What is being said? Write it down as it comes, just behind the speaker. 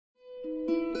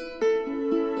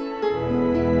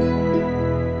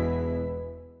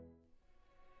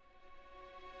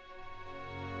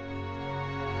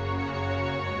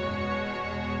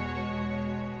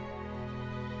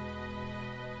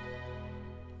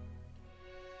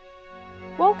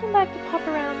welcome back to Pop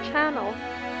Around channel.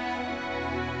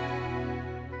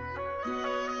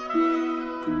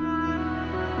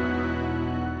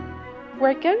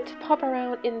 We're going to pop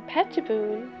around in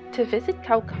Petchabun to visit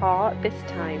Khao Kho this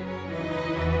time.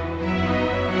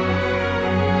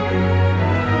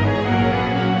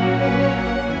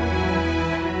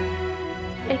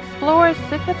 Explore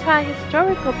Phrathat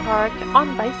Historical Park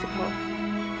on bicycle.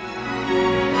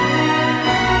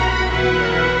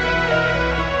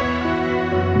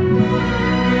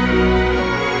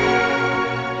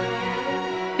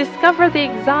 Discover the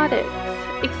exotics,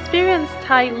 experience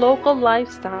Thai local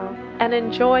lifestyle, and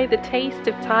enjoy the taste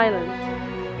of Thailand.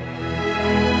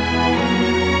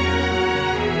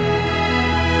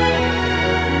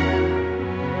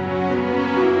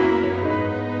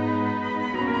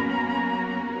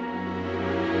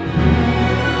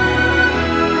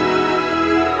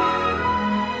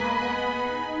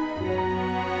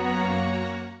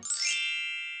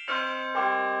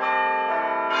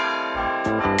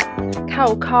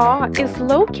 Khao Kho is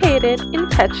located in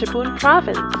Petchabun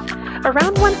province,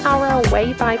 around 1 hour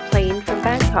away by plane from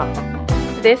Bangkok.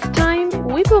 This time,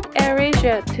 we booked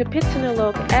AirAsia to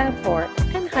Pittsburgh Airport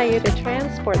and hired a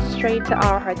transport straight to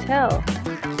our hotel,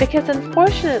 because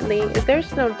unfortunately,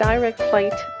 there's no direct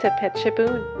flight to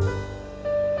Petchabun.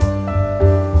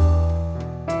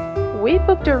 We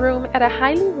booked a room at a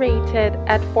highly rated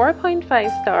at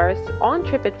 4.5 stars on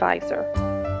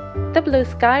TripAdvisor, the Blue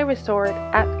Sky Resort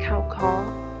at Khao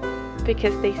Kho,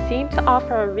 because they seem to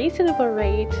offer a reasonable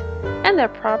rate and their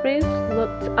properties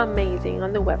looked amazing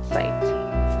on the website.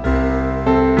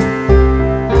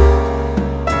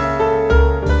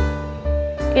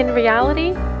 In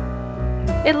reality,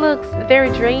 it looks very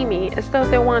dreamy, as though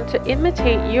they want to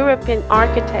imitate European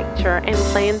architecture and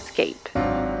landscape.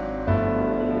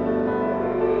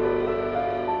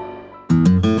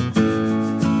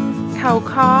 Khao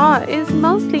Kho is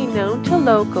mostly known to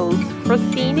locals for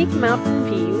scenic mountain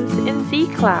views and sea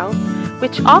clouds,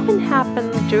 which often happen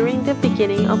during the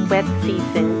beginning of wet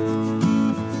season.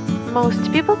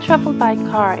 Most people travel by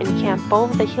car and camp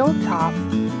over the hilltop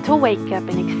to wake up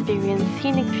and experience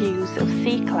scenic views of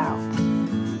sea clouds.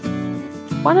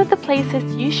 One of the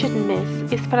places you shouldn't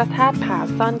miss is Phrathat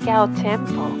Pass on Kaew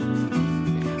Temple,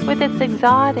 with its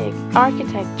exotic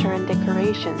architecture and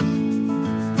decorations.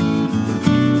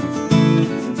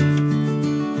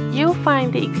 You'll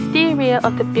find the exterior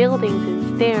of the buildings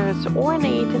and stairs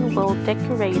ornate and well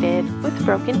decorated with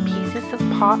broken pieces of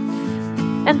pots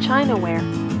and chinaware.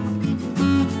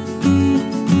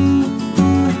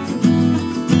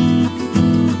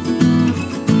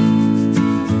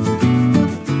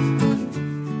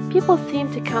 People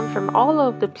seem to come from all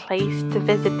over the place to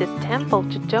visit this temple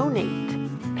to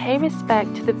donate, pay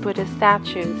respect to the Buddha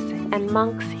statues and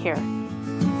monks here.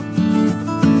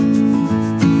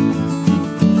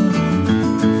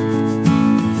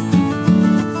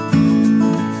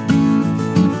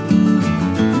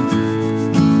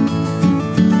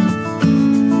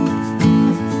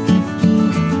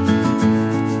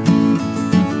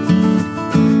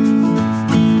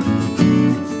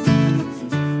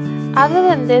 Other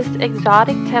than this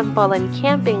exotic temple and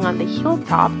camping on the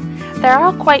hilltop, there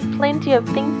are quite plenty of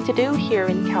things to do here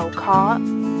in Khao Kho,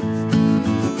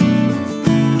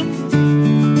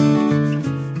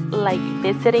 like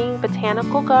visiting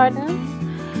botanical gardens,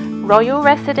 royal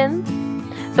residence,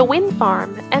 the wind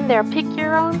farm, and their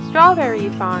pick-your-own strawberry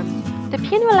farms. The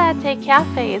Pinot Latte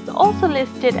Cafe is also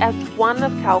listed as one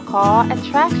of Khao Kho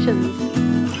attractions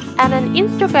and an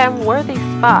Instagram-worthy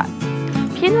spot.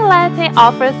 Pinot Latte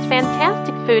offers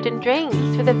fantastic food and drinks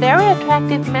with a very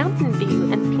attractive mountain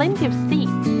view and plenty of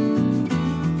seats.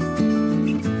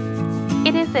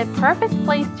 It is a perfect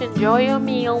place to enjoy your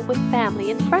meal with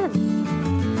family and friends.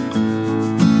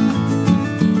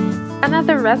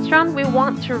 Another restaurant we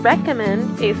want to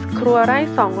recommend is Kruwa Rai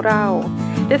Song Rao.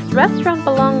 This restaurant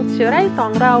belongs to Rai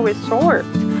Song Rao Resort,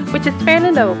 which is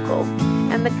fairly local.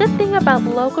 And the good thing about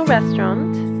local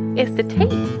restaurants is the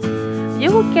taste. You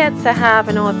will get to have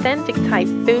an authentic Thai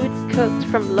food cooked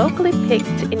from locally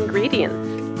picked ingredients.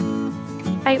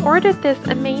 I ordered this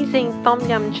amazing Tom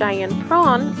Yum giant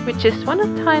prawn, which is one of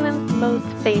Thailand's most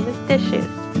famous dishes.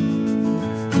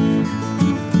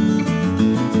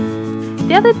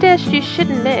 The other dish you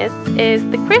shouldn't miss is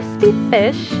the crispy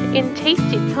fish in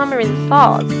tasty tamarind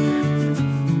sauce.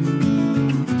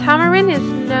 Tamarind is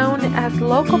known as a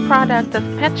local product of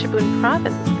Petchabun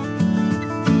province.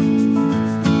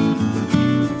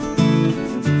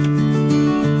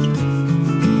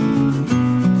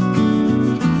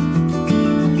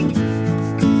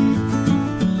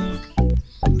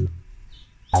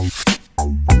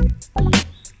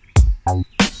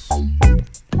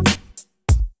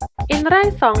 Sky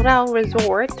Songrao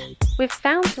Resort, we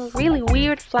found some really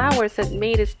weird flowers that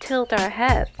made us tilt our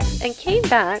heads and came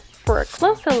back for a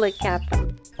closer look at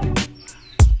them.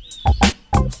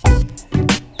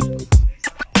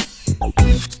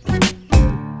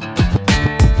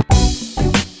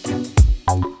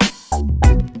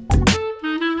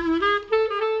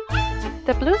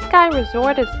 The Blue Sky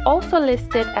Resort is also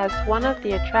listed as one of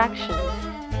the attractions.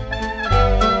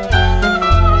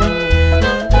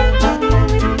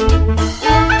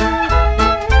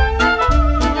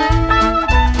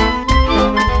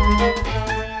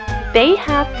 They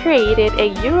have created a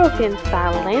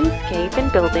European-style landscape and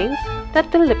buildings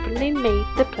that deliberately made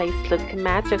the place look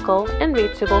magical and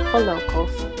reachable for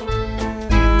locals.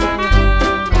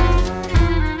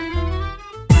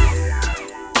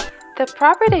 The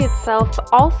property itself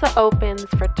also opens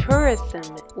for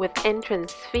tourism with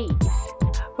entrance fees,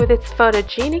 with its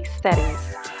photogenic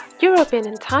settings, European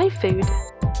and Thai food,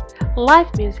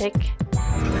 live music,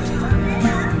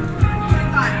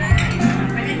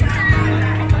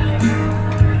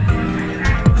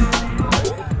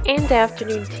 and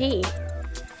afternoon tea.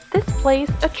 This place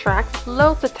attracts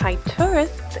loads of Thai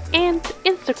tourists and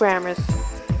Instagrammers.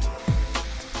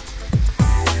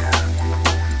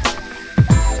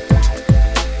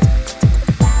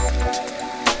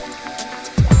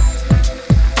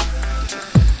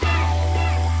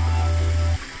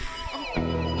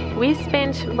 We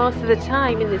spent most of the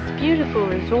time in this beautiful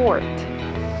resort.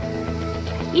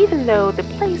 Even though the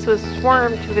place was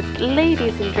swarmed with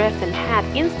ladies in dress and hat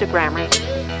Instagrammers,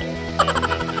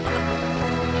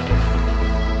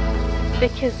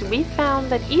 because we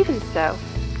found that even so,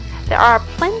 there are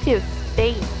plenty of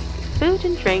space, food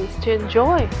and drinks to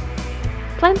enjoy,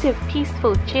 plenty of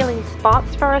peaceful chilling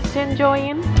spots for us to enjoy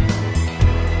in.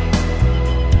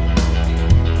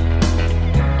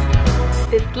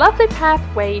 This lovely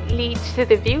pathway leads to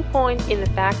the viewpoint in the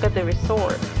back of the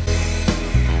resort.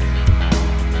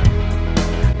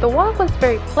 The walk was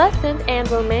very pleasant and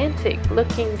romantic,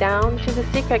 looking down to the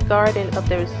secret garden of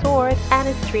the resort and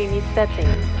its dreamy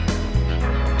settings.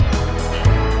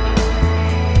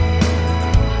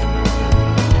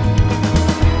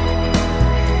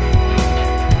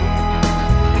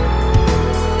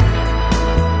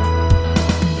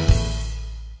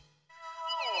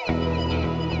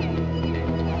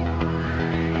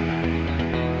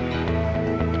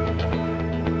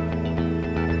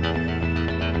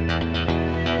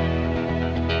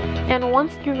 And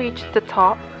once you reach the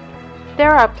top,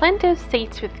 there are plenty of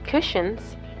seats with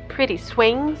cushions, pretty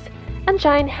swings, and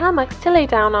giant hammocks to lay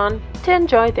down on to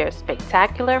enjoy their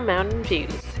spectacular mountain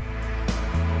views.